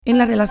En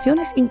las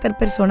relaciones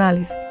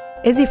interpersonales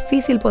es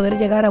difícil poder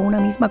llegar a una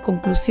misma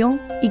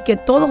conclusión y que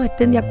todos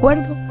estén de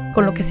acuerdo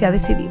con lo que se ha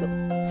decidido.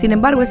 Sin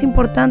embargo, es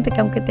importante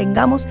que aunque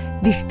tengamos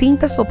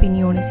distintas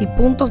opiniones y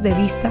puntos de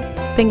vista,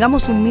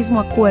 tengamos un mismo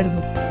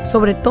acuerdo,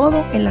 sobre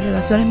todo en las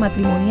relaciones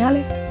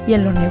matrimoniales y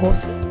en los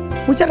negocios.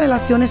 Muchas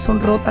relaciones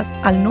son rotas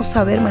al no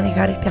saber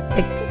manejar este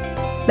aspecto.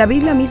 La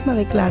Biblia misma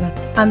declara: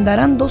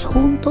 ¿andarán dos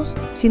juntos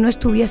si no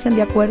estuviesen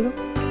de acuerdo?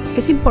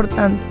 Es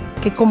importante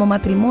que como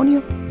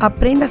matrimonio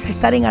aprendas a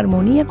estar en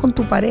armonía con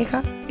tu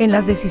pareja en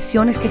las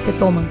decisiones que se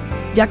toman,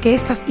 ya que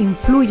éstas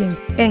influyen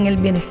en el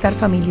bienestar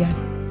familiar.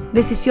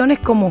 Decisiones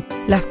como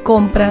las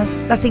compras,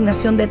 la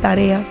asignación de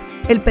tareas,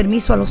 el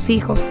permiso a los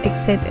hijos,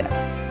 etc.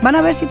 Van a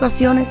haber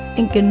situaciones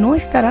en que no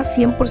estarás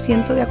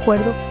 100% de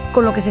acuerdo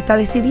con lo que se está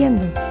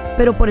decidiendo,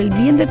 pero por el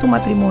bien de tu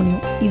matrimonio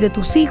y de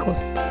tus hijos,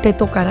 te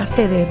tocará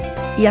ceder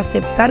y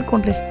aceptar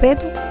con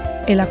respeto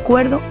el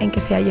acuerdo en que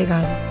se ha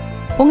llegado.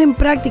 Pon en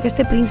práctica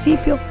este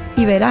principio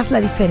y verás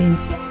la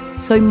diferencia.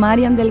 Soy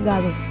Marian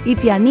Delgado y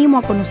te animo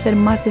a conocer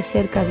más de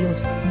cerca a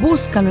Dios.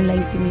 Búscalo en la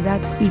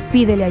intimidad y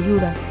pídele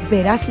ayuda.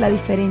 Verás la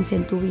diferencia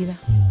en tu vida.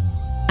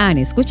 Han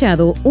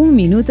escuchado Un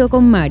Minuto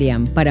con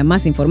Marian. Para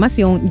más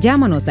información,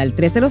 llámanos al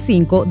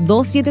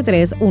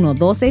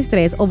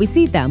 305-273-1263 o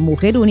visita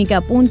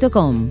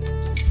mujerúnica.com.